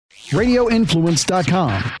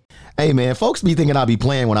RadioInfluence.com. Hey, man, folks be thinking I'll be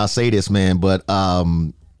playing when I say this, man, but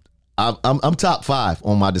I'm top 5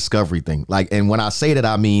 on my discovery thing. Like, and when I say that,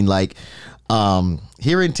 I mean, like,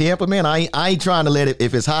 here in Tampa, man, I ain't trying to let it,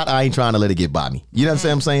 if it's hot, I ain't trying to let it get by me. You know what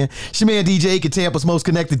I'm saying? It's your man DJ Aiken, Tampa's most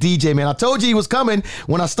connected DJ, man. I told you he was coming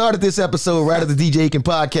when I started this episode right at the DJ Aiken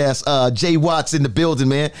podcast. Jay Watts in the building,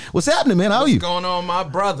 man. What's happening, man? How are you? What's going on, my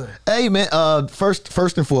brother? Hey, man,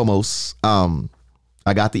 first and foremost,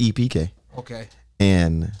 I got the EPK. Okay.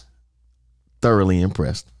 And thoroughly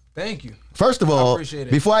impressed. Thank you. First of all, appreciate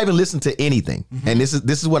it. before I even listen to anything, and this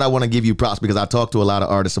is what I want to give you props, because I talk to a lot of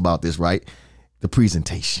artists about this, right? The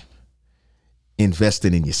presentation,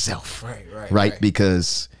 investing in yourself, right?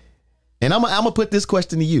 Because, and I'm gonna put this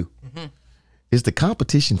question to you: Is the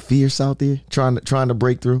competition fierce out there, trying to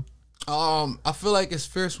break through? I feel like it's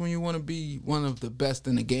fierce when you want to be one of the best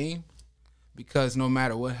in the game, because no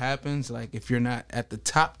matter what happens, like if you're not at the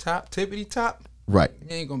tippity top, right,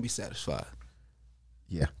 you ain't gonna be satisfied.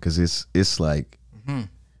 Yeah, because it's like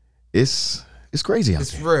it's crazy out there.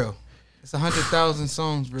 It's real. It's 100,000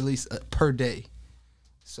 songs released per day.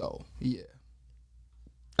 So yeah,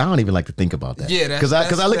 I don't even like to think about that. Yeah, because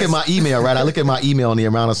I look at my email, right? I look at my email and the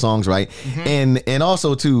amount of songs, right? And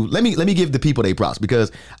also too, let me give the people their props,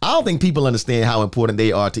 because I don't think people understand how important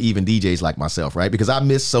they are to even DJs like myself, right? Because I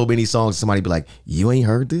miss so many songs. Somebody be like, "You ain't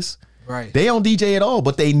heard this." Right. They don't DJ at all,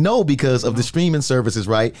 but they know because of the streaming services,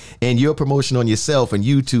 right? And your promotion on yourself and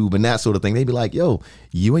YouTube and that sort of thing. They be like, "Yo,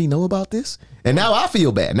 you ain't know about this?" And now I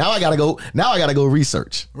feel bad. Now I gotta go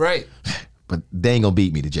research. Right. But they ain't gonna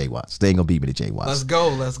beat me to Jay Watts. They ain't gonna beat me to Jay Watts. Let's go.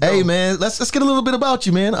 Hey, man, let's get a little bit about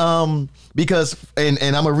you, man. Because and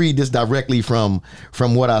I'm gonna read this directly from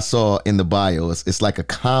what I saw in the bio. It's like a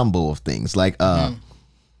combo of things. Like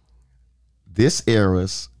this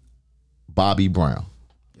era's Bobby Brown.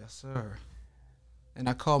 Sir. And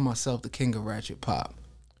I call myself the king of ratchet pop.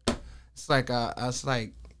 It's like I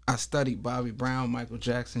studied Bobby Brown, Michael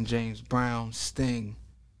Jackson, James Brown, Sting,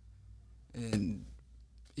 and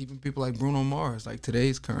even people like Bruno Mars, like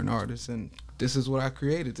today's current artists. And this is what I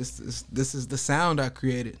created. This is the sound I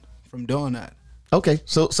created from doing that. Okay,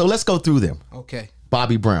 so let's go through them. Okay.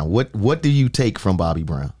 Bobby Brown. What do you take from Bobby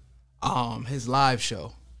Brown? His live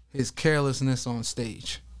show, his carelessness on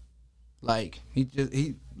stage. Like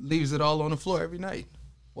he leaves it all on the floor every night.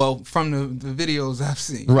 Well, from the videos I've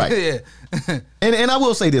seen, right? Yeah. and I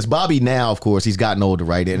will say this: Bobby now, of course, he's gotten older,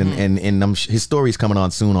 right? And his story's coming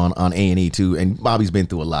on soon on A&E too. And Bobby's been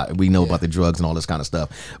through a lot. We know about the drugs and all this kind of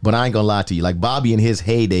stuff. But I ain't gonna lie to you, like Bobby in his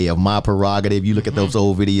heyday of My Prerogative, you look at those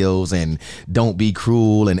old videos and Don't Be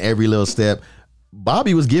Cruel and Every Little Step.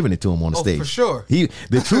 Bobby was giving it to him on the stage. For sure.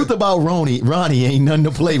 The truth about Ronnie ain't nothing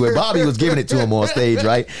to play with. Bobby was giving it to him on stage,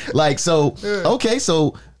 right? Like, so, okay,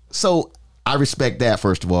 so I respect that,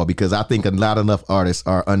 first of all, because I think not enough artists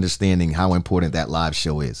are understanding how important that live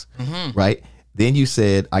show is, right? Then you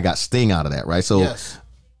said, I got Sting out of that, right? So yes.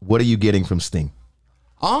 What are you getting from Sting?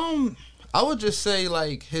 I would just say,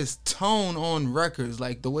 like, his tone on records,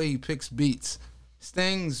 like the way he picks beats.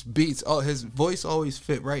 Sting's beats, his voice always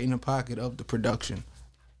fit right in the pocket of the production.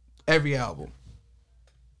 Every album.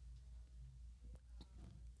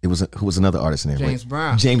 Who was another artist in there? James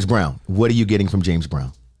Brown. James Brown. What are you getting from James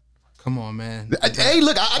Brown? Come on, man. Hey,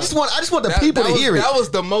 look, I just want the people to hear it. That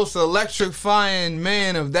was the most electrifying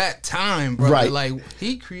man of that time, bro. Right. Like,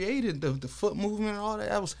 he created the foot movement and all that.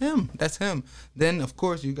 That was him. That's him. Then, of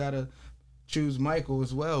course, you gotta choose Michael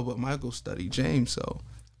as well, but Michael studied James, so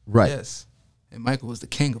right. Yes. And Michael was the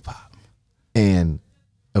king of pop. And,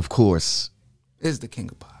 of course, is the king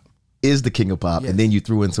of pop. Yes. And then you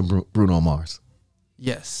threw in some Bruno Mars.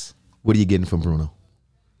 Yes. What are you getting from Bruno?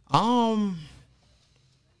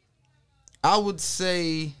 I would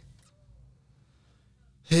say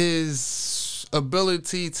his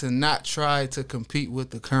ability to not try to compete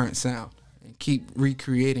with the current sound and keep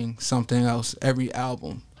recreating something else every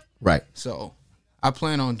album. Right. So I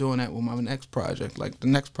plan on doing that with my next project. Like, the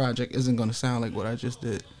next project isn't going to sound like what I just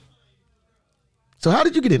did. So how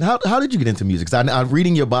did you get in? How did you get into music? 'Cause I'm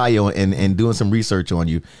reading your bio and doing some research on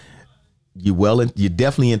you. You're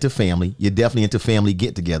definitely into family. You're definitely into family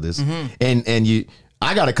get-togethers. And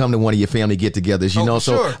I got to come to one of your family get-togethers, you know.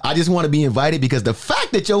 So sure. I just want to be invited because the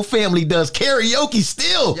fact that your family does karaoke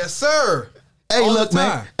still. Yes, sir. Hey, look,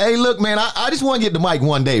 man. I just want to get the mic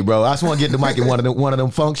one day, bro. I just want to get the mic in one of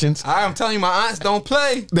them functions. I'm telling you, my aunts don't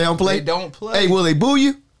play. They don't play? They don't play. Hey, will they boo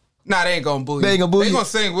you? Nah, they ain't gonna boo you. They ain't gonna boo you? They gonna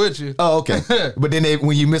sing with you. Oh, okay. But then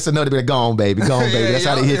when you miss another, they're like, go on, baby. Go on, baby. That's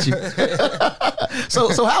how they hit you.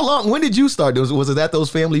 So how long? When did you start? Was it at those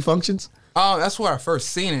family functions? That's where I first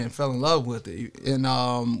seen it and fell in love with it.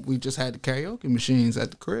 And we just had the karaoke machines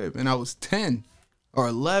at the crib, and I was 10 or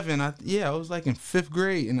 11. I was like in 5th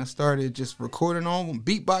grade, and I started just recording on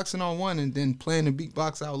beatboxing on one, and then playing the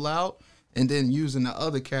beatbox out loud, and then using the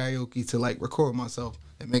other karaoke to like record myself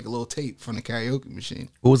and make a little tape from the karaoke machine.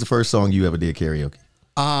 What was the first song you ever did karaoke?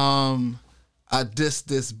 I dissed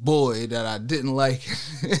this boy that I didn't like.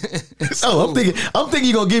 I'm thinking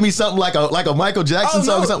you're gonna give me something like a Michael Jackson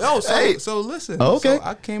song or something. So listen. Oh, okay. So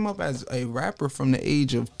I came up as a rapper from the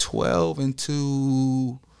age of 12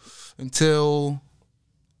 until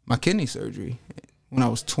my kidney surgery when I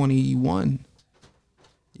was 21.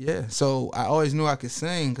 Yeah. So I always knew I could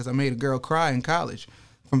sing because I made a girl cry in college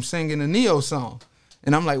from singing a Neo song.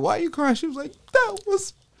 And I'm like, why are you crying? She was like, that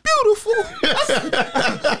was beautiful.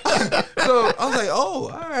 So I was like, oh,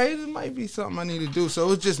 all right, it might be something I need to do. So it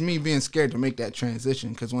was just me being scared to make that transition,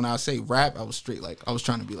 because when I say rap, I was straight like I was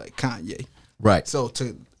trying to be like Kanye. Right. So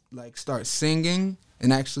to like start singing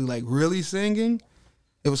and actually like really singing,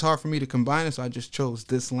 it was hard for me to combine it. So I just chose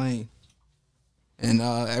this lane. And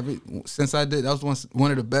since I did, that was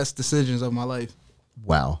one of the best decisions of my life.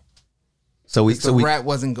 Wow. So rap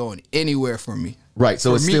wasn't going anywhere for me. Right.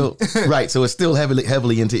 So it's still right. So it's still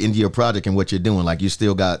heavily into your project and what you're doing. Like you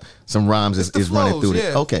still got some rhymes is running through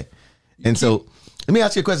it. Okay. And so let me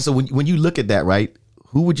ask you a question. So when you look at that, right,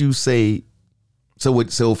 who would you say? So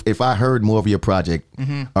if I heard more of your project,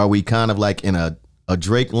 are we kind of like in a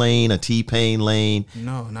Drake lane, a T-Pain lane?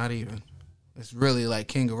 No, not even. It's really like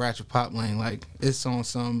King of Ratchet Pop lane. Like it's on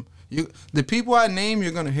some. The people I name,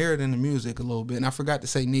 you're gonna hear it in the music a little bit. And I forgot to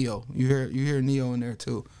say Neo. You hear Neo in there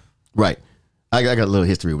too. Right. I got a little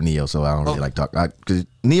history with Neo, so I don't really like talk. Because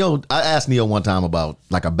Neo, I asked Neo one time about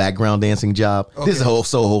like a background dancing job. Okay. This is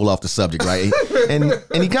whole off the subject, right? and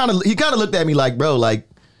he kind of looked at me like, bro, like,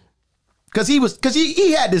 because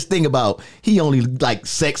he had this thing about he only like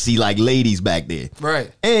sexy like ladies back there, right?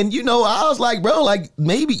 And I was like, bro, like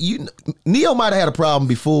maybe Neo might have had a problem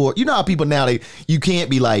before. You know how people now you can't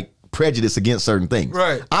be like prejudice against certain things.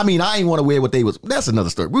 Right. I mean, I ain't want to wear what they was. That's another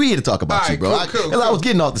story. We're here to talk about you, bro. Cool. I was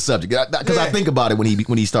getting off the subject because I think about it when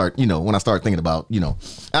he start, when I start thinking about, I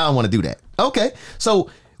don't want to do that. Okay. So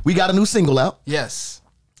we got a new single out. Yes.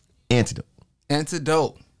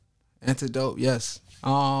 Antidote. Yes.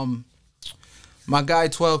 My guy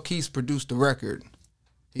 12 Keys produced the record.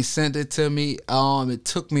 He sent it to me. It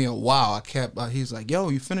took me a while. He's like, yo,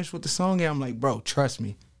 you finished with the song? Yeah. I'm like, bro, trust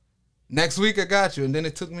me. Next week I got you. And then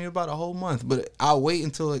it took me about a whole month. But I'll wait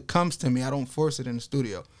until it comes to me. I don't force it in the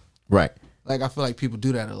studio. Right. Like I feel like people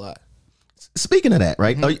do that a lot. Speaking of that,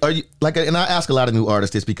 right? Mm-hmm. Are you like? And I ask a lot of new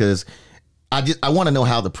artists this because I want to know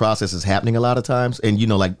how the process is happening a lot of times. And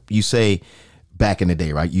like you say back in the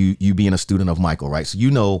day, right? You being a student of Michael, right?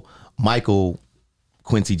 So Michael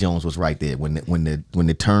Quincy Jones was right there when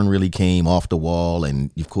the turn really came off the wall,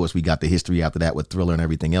 and of course we got the history after that with Thriller and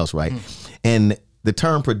everything else, right? Mm-hmm. And the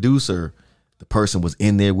term producer, the person was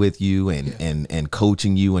in there with you and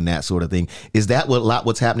coaching you and that sort of thing. Is that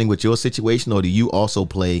what's happening with your situation, or do you also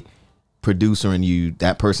play producer and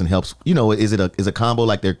that person helps? Is it a combo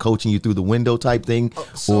like they're coaching you through the window type thing,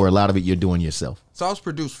 or a lot of it you're doing yourself? So I was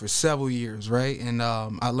produced for several years, right? And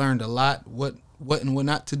I learned a lot what and what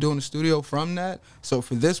not to do in the studio from that. So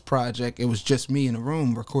for this project, it was just me in a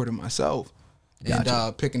room recording myself. Gotcha.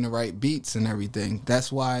 And picking the right beats and everything.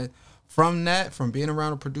 That's why from being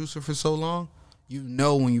around a producer for so long,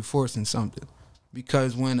 when you're forcing something.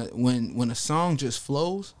 Because when a song just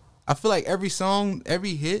flows, I feel like every song,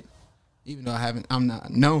 every hit, even though I'm not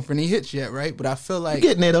known for any hits yet, right? But I feel like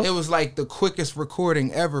it was like the quickest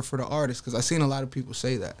recording ever for the artist, because I've seen a lot of people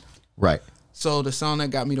say that. Right. So the song that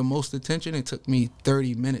got me the most attention, it took me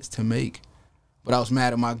 30 minutes to make. But I was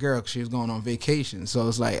mad at my girl because she was going on vacation. So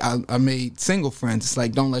it's like I made Single Friends. It's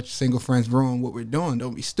like, don't let your single friends ruin what we're doing.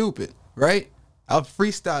 Don't be stupid, right? I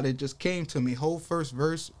freestyled. It just came to me. Whole first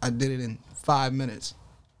verse, I did it in 5 minutes.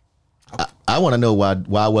 I want to know why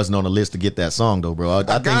I wasn't on the list to get that song though, bro.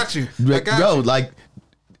 I got you. Like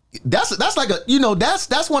that's like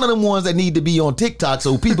that's one of them ones that need to be on TikTok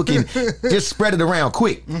so people can just spread it around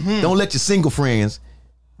quick. Mm-hmm. Don't let your single friends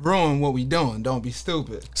ruin what we doing. Don't be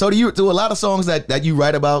stupid. So do a lot of songs that you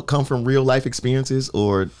write about come from real life experiences,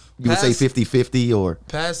 or you would say 50-50 or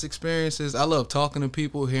past experiences? I love talking to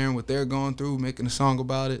people, hearing what they're going through, making a song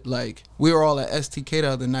about it. Like we were all at STK the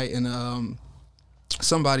other night, and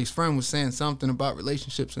somebody's friend was saying something about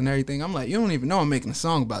relationships and everything. I'm like, you don't even know I'm making a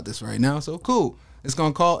song about this right now. So cool. It's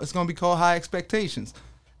gonna be called High Expectations.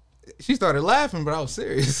 She started laughing, but I was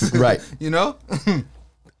serious. Right. You know?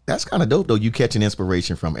 That's kind of dope though. You catching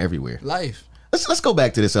inspiration from everywhere. Life. Let's go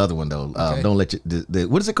back to this other one though. Okay. Don't let you.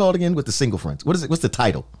 What is it called again with the single friends? What is it? What's the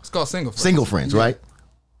title? It's called Single Friends. Single friends, right?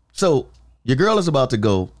 So your girl is about to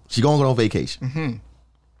go. She gonna go on vacation. Mm-hmm.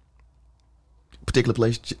 Particular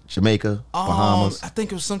place, Jamaica, Bahamas. I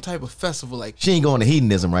think it was some type of festival. Like She ain't going to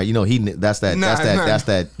hedonism, right? You know, that's that. Nah. That's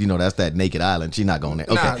that. You know, that's that naked island. She's not going there.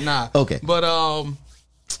 Okay. Nah. Okay. But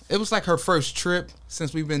it was like her first trip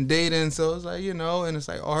since we've been dating. So it's like, and it's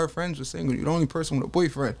like all her friends were single. You're the only person with a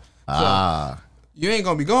boyfriend. So you ain't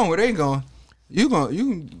gonna be going where they going. You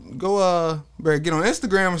can go better get on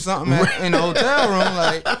Instagram or something in the hotel room,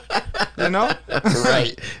 like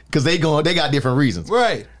right? Because they got different reasons,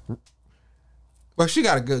 right? But she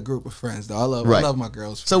got a good group of friends though. I love my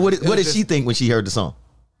girls. So what did she think when she heard the song?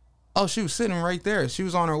 Oh, she was sitting right there. She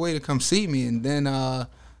was on her way to come see me, and then I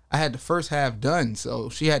had the first half done, so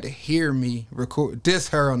she had to hear me diss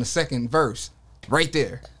her on the second verse right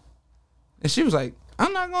there, and she was like,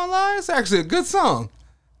 "I'm not gonna lie, it's actually a good song."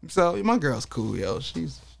 So my girl's cool, yo.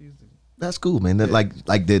 She's That's cool, man. Yeah.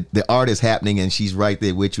 Like the art is happening and she's right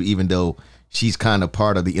there with you, even though she's kind of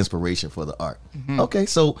part of the inspiration for the art. Mm-hmm. Okay,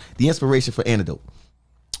 so the inspiration for Antidote.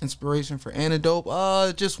 Inspiration for Antidote,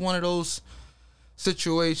 just one of those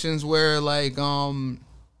situations where like a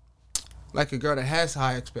girl that has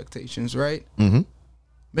high expectations, right? Mm-hmm.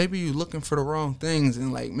 Maybe you're looking for the wrong things,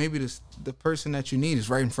 and like maybe the person that you need is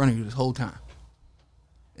right in front of you this whole time.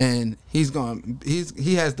 And he has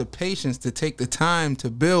the patience to take the time to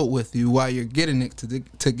build with you while you're getting it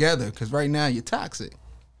together. Because right now you're toxic,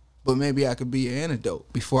 but maybe I could be an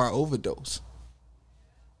antidote before I overdose.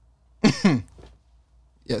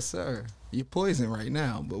 Yes, sir. You're poison right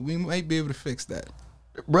now, but we might be able to fix that.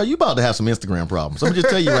 Bro, you about to have some Instagram problems. I'm gonna just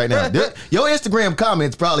tell you right now. Your Instagram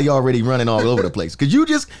comments probably already running all over the place. Cause you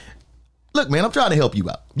just look, man, I'm trying to help you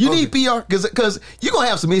out. You need PR because you're going to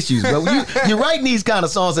have some issues, bro. You're writing these kind of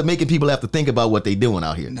songs that making people have to think about what they doing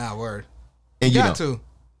out here. Nah, word. And you got to.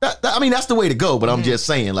 I mean, that's the way to go, but I'm just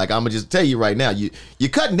saying, like, I'm going to just tell you right now, you're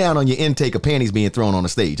cutting down on your intake of panties being thrown on the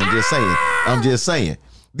stage. I'm just saying.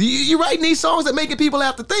 You're writing these songs that making people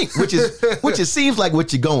have to think, which seems like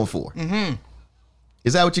what you're going for. Mm-hmm.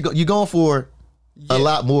 Is that what you're going for? Yeah. A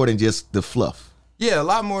lot more than just the fluff. Yeah, a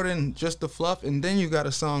lot more than just the fluff. And then you got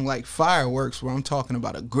a song like Fireworks where I'm talking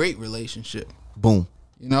about a great relationship. Boom.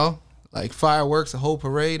 Like Fireworks, a whole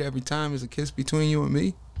parade every time is a kiss between you and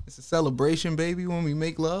me. It's a celebration, baby, when we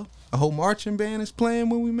make love. A whole marching band is playing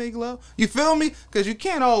when we make love. You feel me? Because you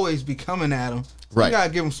can't always be coming at them. So right. You got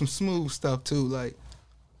to give them some smooth stuff, too. Like,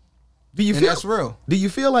 that's real. Do you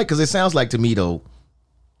feel like, because it sounds like to me, though,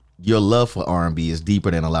 your love for R&B is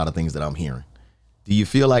deeper than a lot of things that I'm hearing. Do you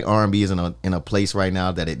feel like R&B is in a place right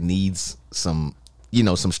now that it needs some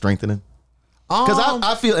strengthening? Because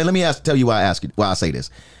I feel, and let me tell you why I say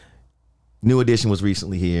this. New Edition was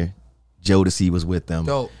recently here. Jodeci was with them.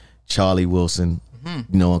 Dope. Charlie Wilson,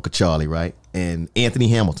 Uncle Charlie, right? And Anthony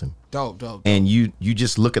Hamilton. Dope. And you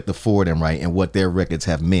just look at the four of them, right, and what their records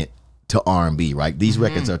have meant to R&B, right? These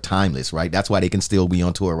records are timeless, right? That's why they can still be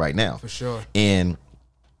on tour right now. For sure. And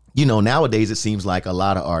nowadays it seems like a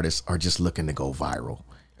lot of artists are just looking to go viral.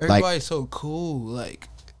 Everybody's so cool. Like,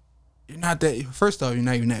 you're not that. First off, you're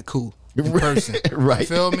not even that cool in person. Right. You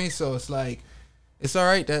feel me? So it's like, it's all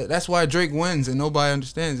right. That's why Drake wins and nobody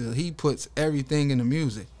understands it. He puts everything in the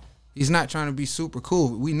music. He's not trying to be super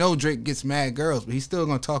cool. We know Drake gets mad girls, but he's still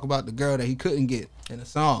gonna talk about the girl that he couldn't get in a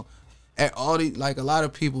song. A lot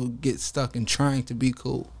of people get stuck in trying to be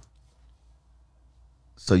cool.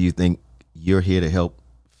 So you think you're here to help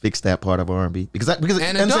fix that part of R&B? Because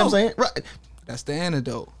antidote. That's what I'm saying? Right. That's the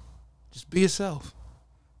antidote. Just be yourself.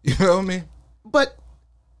 You know what I mean? But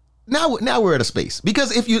now we're at a space.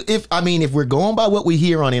 Because if we're going by what we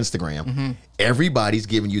hear on Instagram, everybody's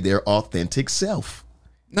giving you their authentic self.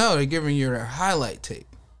 No, they're giving you their highlight tape.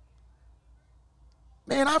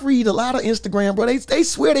 Man, I read a lot of Instagram, bro. They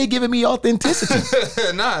swear they giving me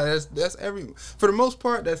authenticity. Nah, that's for the most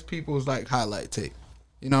part, that's people's like highlight tape.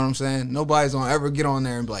 You know what I'm saying? Nobody's gonna ever get on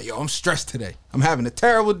there and be like, yo, I'm stressed today. I'm having a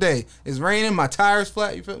terrible day. It's raining, my tire's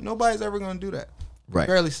flat. You feel? Nobody's ever gonna do that. Right. You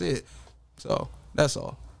barely see it. So that's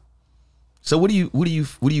all. So what do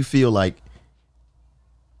you feel like?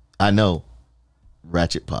 I know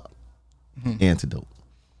Ratchet Pop, Antidote.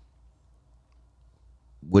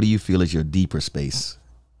 What do you feel is your deeper space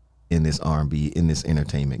in this R&B, in this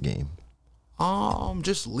entertainment game?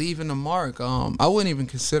 Just leaving a mark. I wouldn't even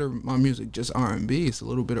consider my music just R&B. It's a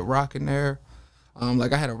little bit of rock in there.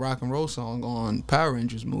 Like I had a rock and roll song on Power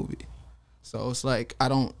Rangers movie. So it's like I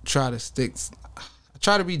don't try to I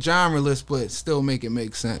try to be genreless, but still make it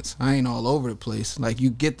make sense. I ain't all over the place. Like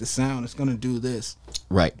you get the sound, it's gonna do this.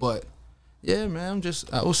 Right. But Yeah, man.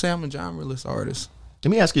 I would say I'm a genreless artist.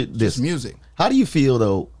 Let me ask you this: Just music. How do you feel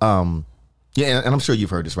though? Yeah, and I'm sure you've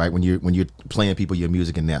heard this, right? When you're playing people your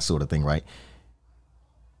music and that sort of thing, right?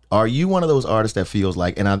 Are you one of those artists that feels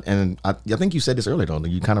like, and I think you said this earlier, though,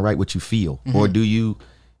 you kind of write what you feel, or do you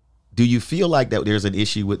feel like that there's an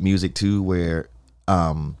issue with music too, where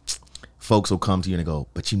folks will come to you and go,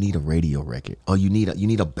 but you need a radio record, or you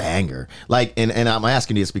need a banger, like, and I'm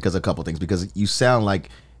asking this because of a couple things, because you sound like,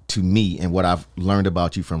 to me, and what I've learned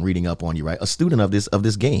about you from reading up on you, right, a student of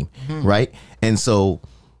this game, right, and so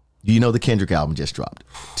the Kendrick album just dropped.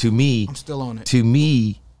 To me, I'm still on it. To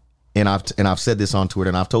me, and I've said this on Twitter,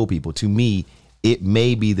 and I've told people, to me, it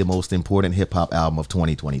may be the most important hip hop album of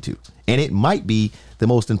 2022, and it might be the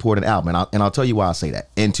most important album, and I'll tell you why I say that,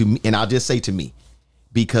 and I'll just say to me,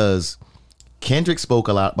 because Kendrick spoke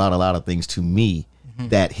about a lot of things to me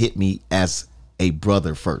that hit me as a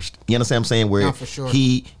brother first. You understand what I'm saying? Where for sure.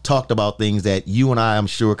 He talked about things that you and I'm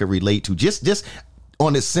sure could relate to, just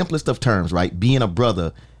on the simplest of terms, right? Being a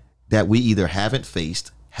brother that we either haven't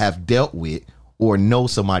faced, have dealt with, or know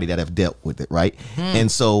somebody that have dealt with it, right? And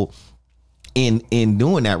so in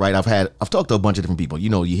doing that, right, I've talked to a bunch of different people.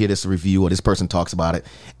 You hear this review or this person talks about it,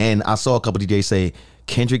 and I saw a couple of DJs say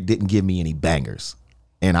Kendrick didn't give me any bangers,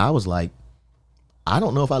 and I was like, I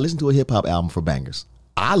don't know if I listen to a hip hop album for bangers.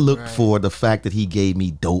 I looked for the fact that he gave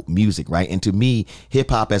me dope music, right? And to me, hip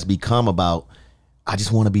hop has become about, I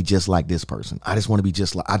just want to be just like this person. I just want to be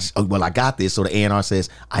just like, I got this. So the A&R says,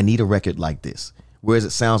 I need a record like this. Whereas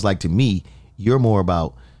it sounds like to me, you're more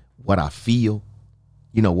about what I feel,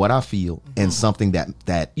 and something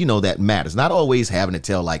that matters. Not always having to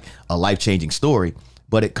tell like a life-changing story,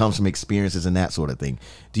 but it comes from experiences and that sort of thing.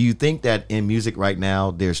 Do you think that in music right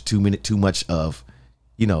now, there's too much of,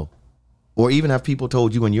 or even have people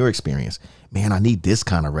told you in your experience, man, I need this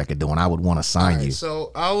kind of record though, and I would want to sign you?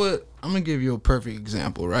 So I'm gonna give you a perfect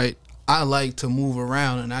example, right? I like to move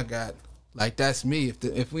around, and I got, like, that's me.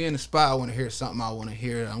 If we in the spot, I want to hear something I want to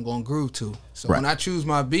hear, I'm gonna groove to. So when I choose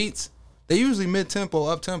my beats, they usually mid-tempo,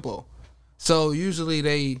 up-tempo. So usually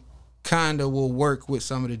they kind of will work with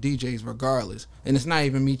some of the DJs regardless. And it's not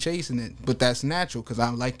even me chasing it, but that's natural because I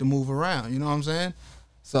like to move around. You know what I'm saying?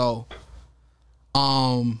 So,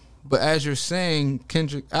 but as you're saying,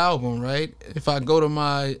 Kendrick album, right? If I go to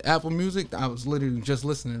my Apple Music, I was literally just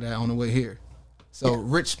listening to that on the way here. So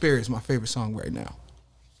Rich Spirit is my favorite song right now.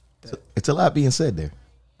 It's a lot being said there.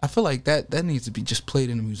 I feel like that needs to be just played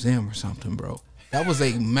in a museum or something, bro. That was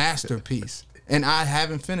a masterpiece. And I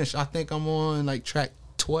haven't finished. I think I'm on like track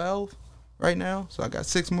 12 right now. So I got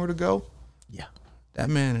 6 more to go. Yeah. That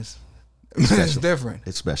man is it's different.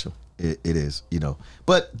 It's special. It is,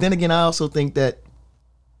 But then again, I also think that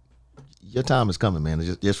your time is coming, man.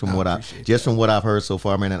 Just from what I've heard so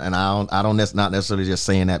far, man. And I don't not necessarily just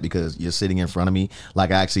saying that because you're sitting in front of me.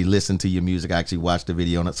 Like, I actually listened to your music. I actually watched the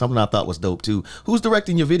video, and it's something I thought was dope too. Who's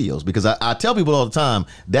directing your videos? Because I tell people all the time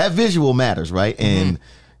that visual matters, right? And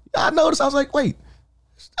I noticed, I was like, wait,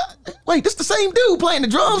 this the same dude playing the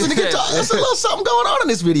drums and the guitar. There's a little something going on in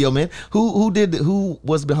this video, man. Who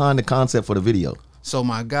was behind the concept for the video? So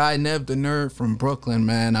my guy Nev the Nerd from Brooklyn,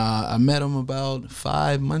 man, I met him about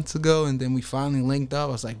 5 months ago, and then we finally linked up.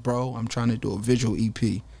 I was like, bro, I'm trying to do a visual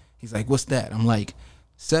EP. He's like, what's that? I'm like,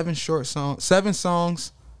 7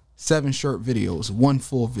 songs, 7 short videos, 1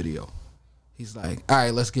 full video. He's like, all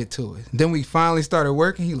right, let's get to it. Then we finally started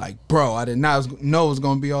working. He like, bro, I did not know it was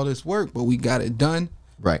going to be all this work, but we got it done.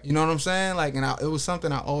 Right. You know what I'm saying? Like, and it was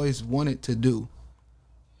something I always wanted to do.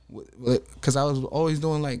 Because I was always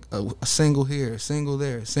doing like a single here, a single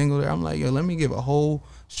there, a single there. I'm like, yo, let me give a whole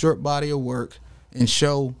short body of work and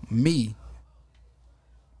show me.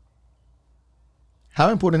 How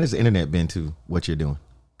important has the internet been to what you're doing?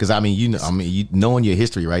 Because you knowing your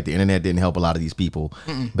history, right? The internet didn't help a lot of these people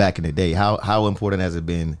back in the day. How important has it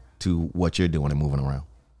been to what you're doing and moving around?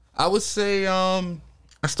 I would say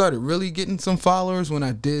I started really getting some followers when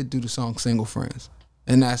I did do the song Single Friends.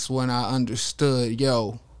 And that's when I understood,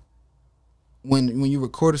 yo, when you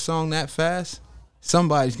record a song that fast,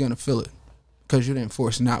 somebody's going to feel it because you didn't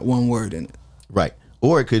force not one word in it. Right.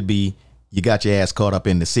 Or it could be you got your ass caught up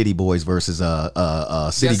in the City Boys versus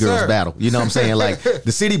City Girls battle. You know what I'm saying? Like,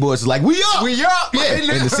 the City Boys is like, we up! Yeah.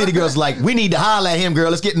 And the City Girls is like, we need to holler at him,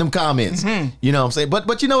 girl. Let's get in them comments. You know what I'm saying?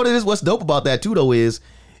 But you know what it is? What's dope about that, too, though, is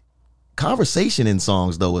conversation in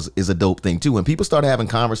songs, though, is a dope thing too. When people start having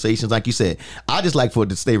conversations, like you said, I just like for it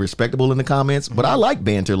to stay respectable in the comments, but I like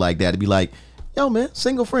banter like that, to be like, yo, man,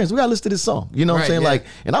 Single Friends, we gotta listen to this song. You know what I'm saying? Yeah. Like,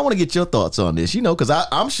 and I want to get your thoughts on this, because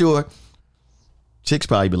I'm sure chicks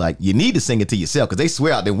probably be like, you need to sing it to yourself, because they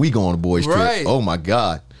swear out that we go on a boys trip. Oh my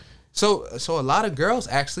God. So a lot of girls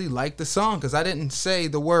actually like the song because I didn't say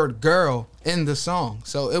the word girl in the song,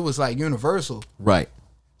 so it was like universal. Right.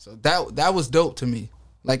 So that was dope to me.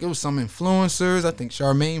 Like it was some influencers. I think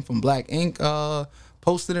Charmaine from Black Ink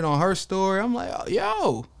posted it on her story. I'm like, oh,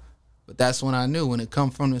 yo. But that's when I knew when it come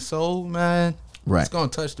from the soul, man. Right. It's gonna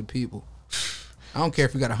touch the people. I don't care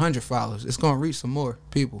if you got 100 followers. It's gonna reach some more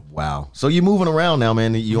people. Wow. So you're moving around now,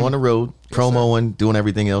 man. You're on the road, promoing, doing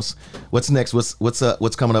everything else. What's next?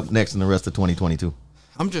 What's coming up next in the rest of 2022?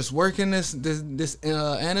 I'm just working this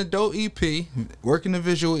Antidote EP, working the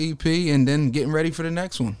visual EP, and then getting ready for the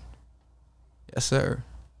next one. Yes, sir.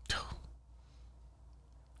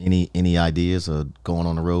 Any ideas of going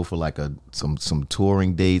on the road for like some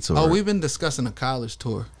touring dates? Or We've been discussing a college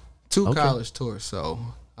tour, two college tours. So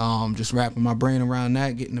just wrapping my brain around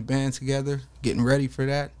that, getting the band together, getting ready for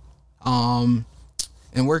that, and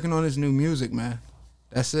working on this new music, man.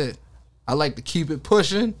 That's it. I like to keep it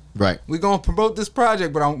pushing. Right. We're gonna promote this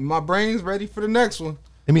project, but my brain's ready for the next one.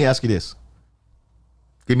 Let me ask you this.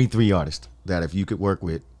 Give me 3 artists that if you could work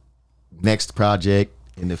with, next project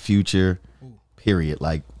in the future, period.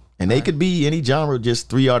 Like, and they could be any genre, just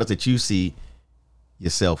 3 artists that you see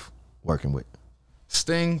yourself working with.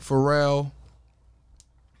 Sting, Pharrell,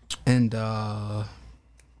 and think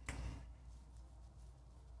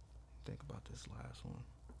about this last one.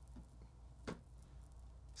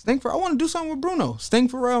 Sting, I want to do something with Bruno. Sting,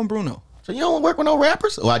 Pharrell, and Bruno. So you don't work with no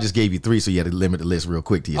rappers? Oh, I just gave you 3, so you had to limit the list real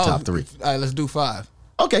quick to your top 3. All right, let's do 5.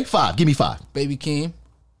 Okay, 5. Give me 5. Baby Keem.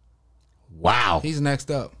 Wow. He's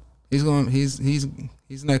next up. He's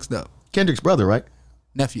next up. Kendrick's brother, right?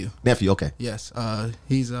 Nephew. Okay. Yes.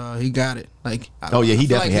 He got it. Like he definitely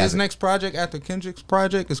like has his it. next project after Kendrick's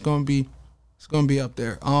project is gonna be up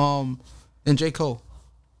there. And J. Cole.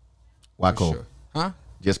 Why for Cole? Sure. Huh?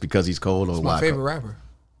 Just because he's cold, or He's why? my favorite rapper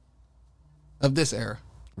of this era.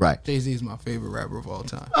 Right. Jay-Z is my favorite rapper of all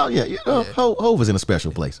time. Oh yeah, Hov is in a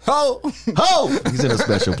special place. Oh, He's in a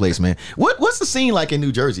special place, man. What's the scene like in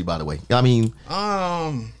New Jersey, by the way? I mean,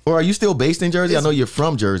 or are you still based in Jersey? I know you're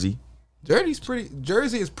from Jersey.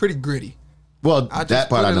 Jersey is pretty gritty. Well, I just that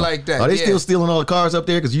part put I it know. like that, Are they yeah. still stealing all the cars up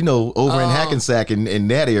there? Because over in Hackensack in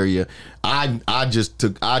that area, I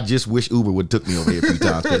just wish Uber would took me over here a few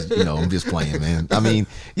times because I'm just playing, man. I mean,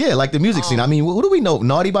 yeah, like the music scene. I mean, what do we know?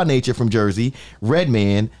 Naughty by Nature from Jersey,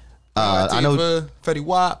 Redman. I know Fetty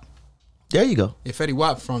Wap. There you go. Yeah, Fetty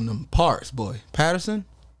Wap from them parts, boy. Patterson.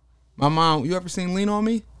 My mom. You ever seen Lean on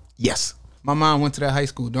Me? Yes. My mom went to that high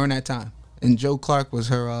school during that time, and Joe Clark was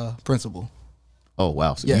her principal. Oh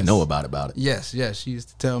wow! So Yes. you know about it. Yes. She used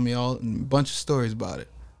to tell me a bunch of stories about it.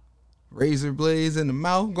 Razor blades in the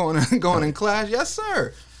mouth, going in class. Yes,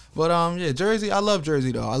 sir. But yeah, Jersey. I love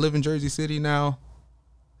Jersey though. I live in Jersey City now.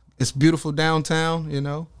 It's beautiful downtown.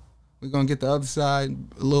 We're gonna get the other side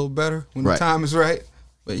a little better when the time is right.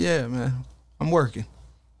 But yeah, man, I'm working.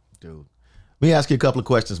 Dude, let me ask you a couple of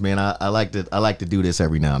questions, man. I like to do this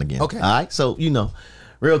every now and again. Okay. All right. So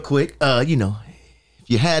real quick, if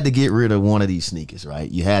you had to get rid of one of these sneakers, right?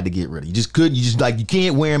 You had to get rid of. You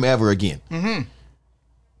can't wear them ever again. Mm-hmm.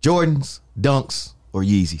 Jordans, Dunks, or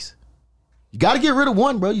Yeezys. You got to get rid of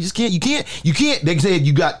one, bro. You just can't. You can't. They said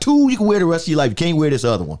you got 2 you can wear the rest of your life. You can't wear this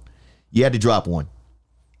other one. You had to drop one.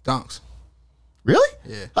 Dunks. Really?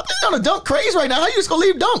 Yeah. I think you're on a dunk craze right now. How you just gonna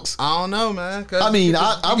leave Dunks? I don't know, man. I mean,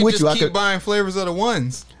 I'm with you. I keep buying flavors of the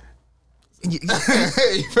ones. I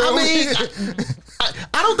mean,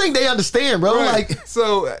 I don't think they understand, bro. Right. Like,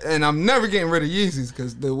 so, and I'm never getting rid of Yeezys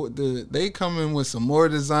because they come in with some more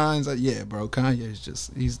designs. Yeah, bro. Kanye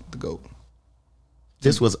is he's the GOAT.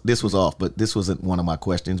 this was off, but this wasn't one of my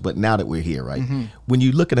questions. But now that we're here, right? Mm-hmm. When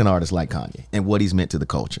you look at an artist like Kanye and what he's meant to the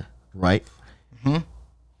culture, right? Mm-hmm.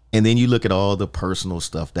 And then you look at all the personal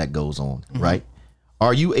stuff that goes on, mm-hmm. right?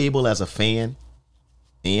 Are you able as a fan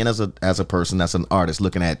and as a person that's an artist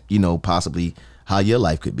looking at, possibly how your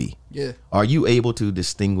life could be? Yeah. Are you able to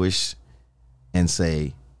distinguish and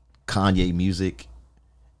say Kanye music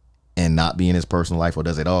and not be in his personal life, or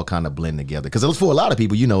does it all kind of blend together? Because for a lot of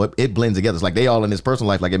people, it blends together. It's like they all in his personal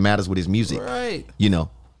life, like it matters with his music. Right.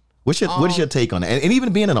 What is your take on that? And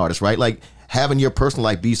even being an artist, right? Like having your personal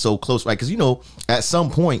life be so close, right? Because at some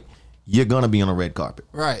point you're gonna be on a red carpet.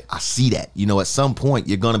 Right. I see that. At some point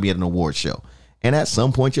you're gonna be at an award show. And at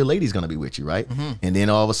some point, your lady's gonna be with you, right? Mm-hmm. And then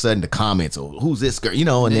all of a sudden, the comments, "Oh, who's this girl?"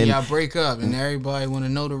 And then y'all break up, and everybody want to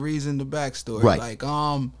know the reason, the backstory. Right. Like,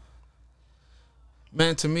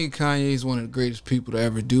 man, to me, Kanye's one of the greatest people to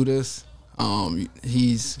ever do this.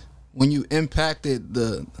 He's when you impacted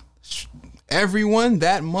everyone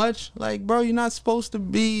that much, like, bro, you're not supposed to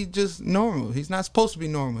be just normal. He's not supposed to be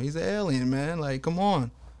normal. He's an alien, man. Like, come on.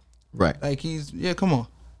 Right. Like come on.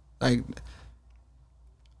 Like,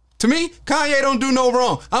 to me, Kanye don't do no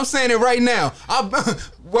wrong. I'm saying it right now.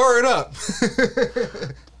 Word up.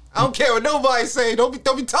 I don't care what nobody say. Don't be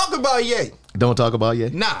talking about Ye. Don't talk about Ye?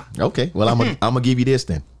 Nah. Okay. Well, I'm gonna give you this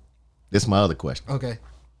then. This is my other question. Okay.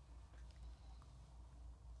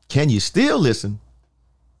 Can you still listen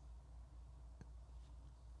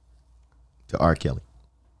to R. Kelly?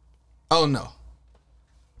 Oh no.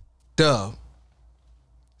 Dub.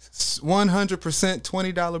 100%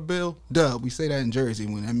 $20 bill. Dub. We say that in Jersey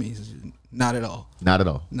when that means not at all. Not at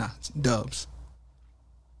all. Nah, it's dubs.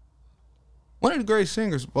 One of the greatest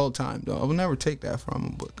singers of all time, though. I will never take that from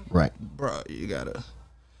him, but Right. bro, you gotta,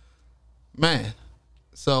 man.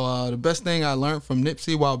 So the best thing I learned from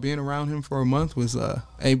Nipsey while being around him for a month was,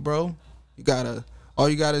 hey, bro, all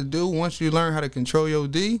you gotta do once you learn how to control your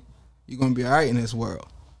D, you're gonna be all right in this world.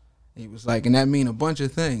 And he was like, and that mean a bunch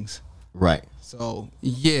of things. Right. So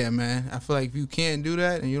yeah, man, I feel like if you can't do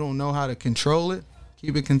that and you don't know how to control it,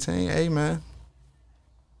 keep it contained, hey, man.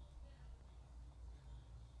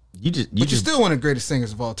 You You're still one of the greatest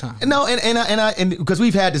singers of all time. No, and because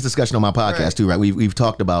we've had this discussion on my podcast Right. too, right? We've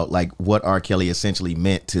talked about like what R. Kelly essentially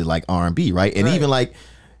meant to like R&B, right? And Right. even like,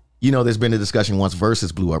 you know, there's been a discussion once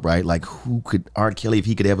Versus blew up, right? Like who could R. Kelly, if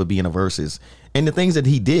he could ever be in a Versus, and the things that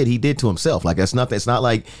he did to himself. Like that's nothing. It's not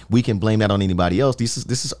like we can blame that on anybody else. This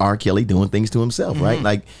is R. Kelly doing things to himself, right?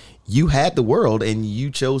 Like you had the world and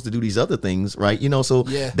you chose to do these other things, right? You know, so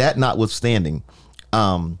Yeah. that notwithstanding,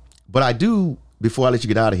 but I do. Before I let you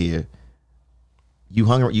get out of here,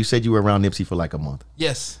 you said you were around Nipsey for like a month,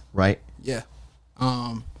 Yes. right? Yeah.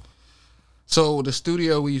 So the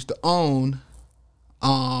studio we used to own,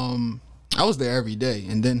 I was there every day,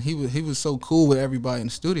 and then he was so cool with everybody in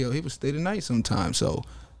the studio. He would stay the night sometimes. So,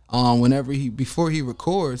 before he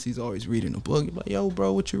records, he's always reading a book. He'd be like, "Yo,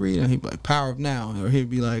 bro, what you reading?" He'd be like, "Power of Now," or he'd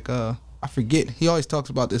be like, "I forget." He always talks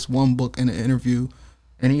about this one book in an interview,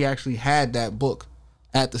 and he actually had that book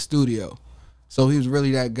at the studio. So he was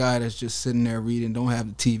really that guy that's just sitting there reading, don't have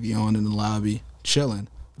the TV on in the lobby, chilling.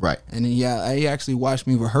 Right. And then, yeah, he actually watched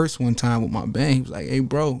me rehearse one time with my band. He was like, "Hey,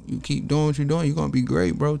 bro, you keep doing what you're doing. You're going to be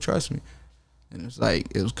great, bro. Trust me." And it's like,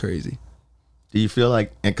 it was crazy. Do you feel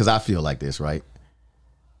like, and because I feel like this, right?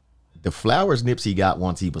 The flowers Nipsey got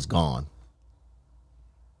once he was gone.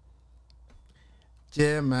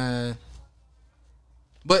 Yeah, man.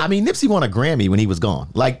 But I mean, Nipsey won a Grammy when he was gone.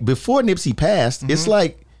 Like before Nipsey passed, it's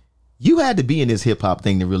like you had to be in this hip hop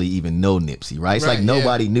thing to really even know Nipsey, right? It's Right, like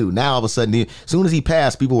nobody knew. Now all of a sudden, as soon as he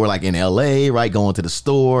passed, people were like in LA, right? Going to the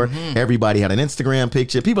store. Everybody had an Instagram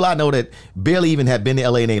picture. People I know that barely even had been to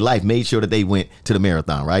LA in their life made sure that they went to the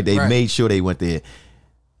marathon, right? They Right. made sure they went there.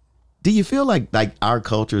 Do you feel like our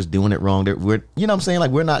culture is doing it wrong? That we're, you know what I'm saying? Like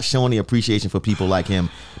we're not showing the appreciation for people like him.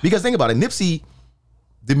 Because think about it, Nipsey,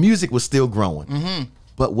 the music was still growing.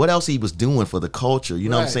 But what else he was doing for the culture? You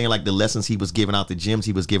know what I'm Right. saying? Like the lessons he was giving out, the gems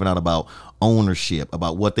he was giving out about ownership,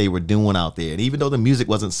 about what they were doing out there. And even though the music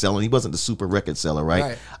wasn't selling, he wasn't the super record seller, right?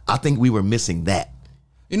 Right. I think we were missing that.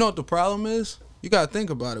 you know what the problem is? You got to think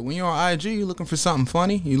about it. When you're on IG, you're looking for something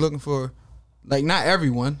funny. You're looking for, like, not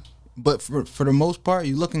everyone, but for the most part,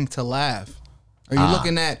 you're looking to laugh. Or you're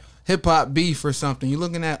looking at hip-hop beef or something. You're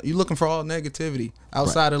looking for all negativity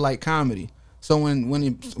outside of, like, comedy. So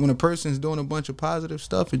when a person's doing a bunch of positive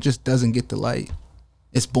stuff, it just doesn't get the light.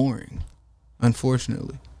 It's boring,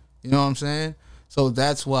 unfortunately. You know what I'm saying? So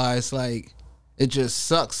that's why it's like it just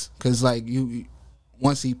sucks because like you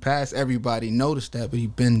once he passed, everybody noticed that, but he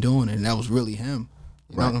been doing it, and that was really him.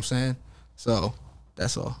 You know what I'm saying? So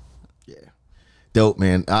that's all. Yeah. Dope,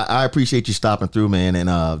 man. I appreciate you stopping through, man.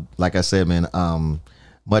 And like I said, man,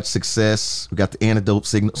 much success. We got the Antidote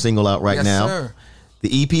single out right Yes, now. sir.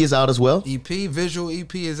 The EP is out as well. Visual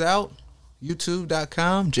EP is out.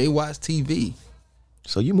 YouTube.com, JWatts TV.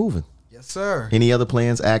 So you moving. Yes, sir. Any other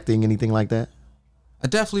plans, acting, anything like that? I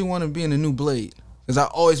definitely want to be in the new Blade. Because I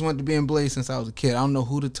always wanted to be in Blade since I was a kid. I don't know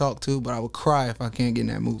who to talk to, but I would cry if I can't get in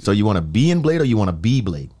that movie. So you want to be in Blade or you want to be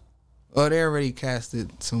Blade? Oh, they already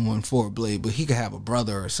casted someone for Blade, but he could have a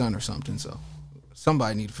brother or a son or something. So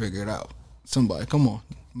somebody need to figure it out. Somebody, come on,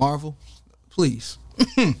 Marvel, please.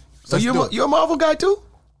 So you're a Marvel guy too?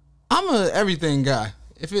 I'm a everything guy.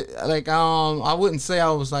 If it like I wouldn't say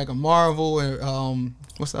I was like a Marvel or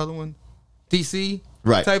what's the other one? DC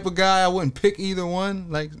Right. type of guy. I wouldn't pick either one.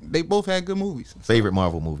 Like they both had good movies. Favorite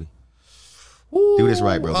Marvel movie? Do this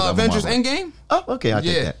right, bro. 'cause I'm a Avengers Marvel. Endgame. Oh, okay, I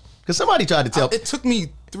take Yeah. that. Because somebody tried to tell. It took me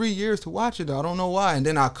 3 years to watch it though. I don't know why. And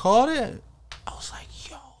then I called it. I was like,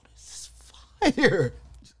 yo, this is fire.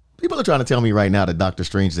 People are trying to tell me right now that Doctor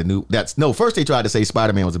Strange is the new. First they tried to say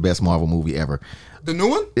Spider-Man was the best Marvel movie ever. The new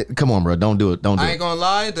one? Come on, bro. Don't do it. Don't do I it. ain't gonna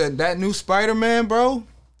lie, that new Spider-Man, bro,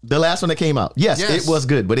 The last one that came out. Yes, Yes. it was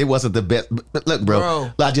good, but it wasn't the best. But look, bro,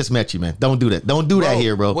 I just met you, man. Don't do that. Don't do that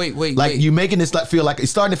here, bro. Wait. Like, you making this like feel like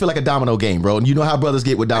it's starting to feel like a domino game, bro. And you know how brothers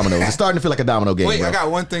get with dominoes. It's starting to feel like a domino game. Wait, bro. I got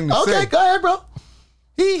one thing to say. Okay, go ahead, bro.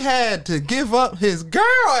 He had to give up his girl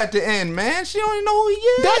at the end, man. She don't even know who he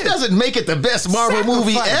is. That doesn't make it the best Marvel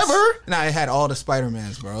movie ever. Nah, it had all the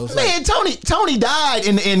Spider-Mans, bro. It was Man, Tony died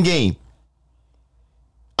in the end game.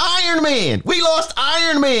 Iron Man. We lost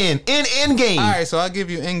Iron Man in Endgame. all right, so I'll give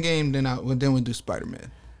you Endgame, then we'll do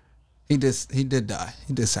Spider-Man. He did die.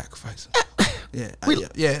 He did sacrifice. Yeah.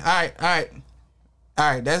 Yeah. All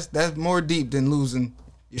right. That's more deep than losing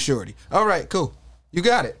your shorty. All right, cool. You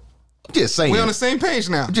got it. Just saying. We on the same page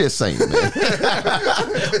now. Just saying, man.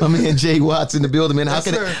 My man Jay Watts in the building, man. Yes,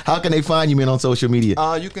 sir. How can they find you, man, on social media?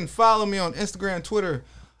 You can follow me on Instagram, Twitter,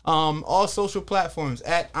 all social platforms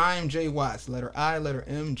at I am Jay Watts. Letter I, letter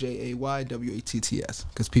M, JAYWATTS.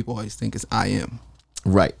 Because people always think it's I am.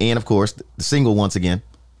 Right. And of course, the single once again.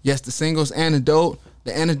 Yes, the singles Antidote.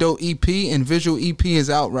 The Antidote EP and visual EP is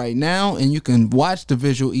out right now, and you can watch the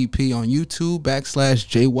visual EP on YouTube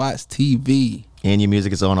 /JWattsTV. And your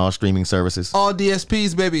music is on all streaming services. All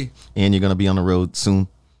DSPs, baby. And you're going to be on the road soon.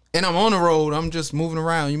 And I'm on the road. I'm just moving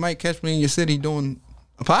around. You might catch me in your city doing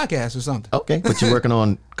a podcast or something. Okay, but you're working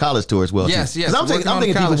on college tour as well. Yes, too. yes. I'm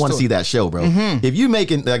thinking people want to see that show, bro. Mm-hmm. If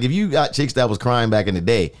you got chicks that was crying back in the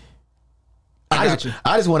day, I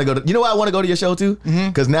just want to go to. You know why I want to go to your show too?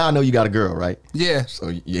 Because now I know you got a girl, right? Yeah. So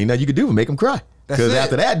you know you could do it, make them cry. Because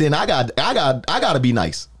after that, then I got to be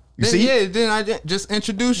nice. You see? Yeah. Then I just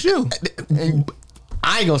introduce you. And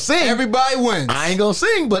I ain't gonna sing. everybody wins. I ain't gonna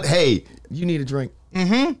sing, but hey, you need a drink.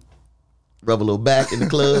 Mm-hmm. Rub a little back in the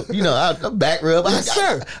club. You know, a back rub. Yes,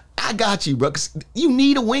 sir. I got you, bro. 'Cause you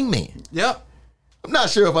need a wingman. Yep. I'm not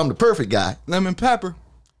sure if I'm the perfect guy. Lemon pepper.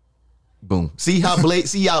 Boom. See how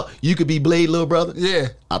you could be Blade, little brother? Yeah.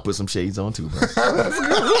 I put some shades on too, bro.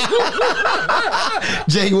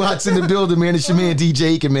 Jay Watts in the building, man. It's your man DJ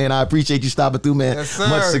Aiken, man. I appreciate you stopping through, man. Yes, sir.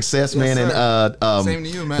 Much success, Yes, man. sir. And Same to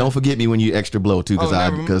you, man. Don't forget me when you extra blow too,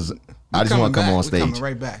 because I just want to come on stage. We're coming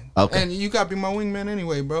right back. Okay. And you got to be my wingman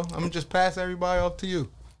anyway, bro. I'm gonna just pass everybody off to you.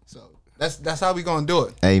 So that's how we gonna do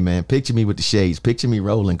it. Hey, man, picture me with the shades. Picture me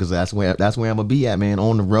rolling, because that's where I'm gonna be at, man.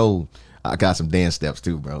 On the road. I got some dance steps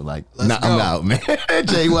too, bro. Like, I'm out, man.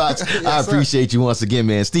 Jay Watts, Yes, I appreciate you once again,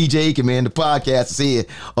 man. Steve J. Aiken, man. The podcast is here.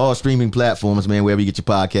 All streaming platforms, man. Wherever you get your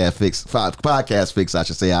podcast fix, I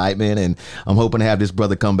should say. All right, man. And I'm hoping to have this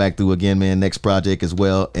brother come back through again, man. Next project as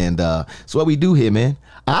well. And so what we do here, man.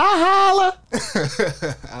 I holla.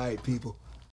 All right, people.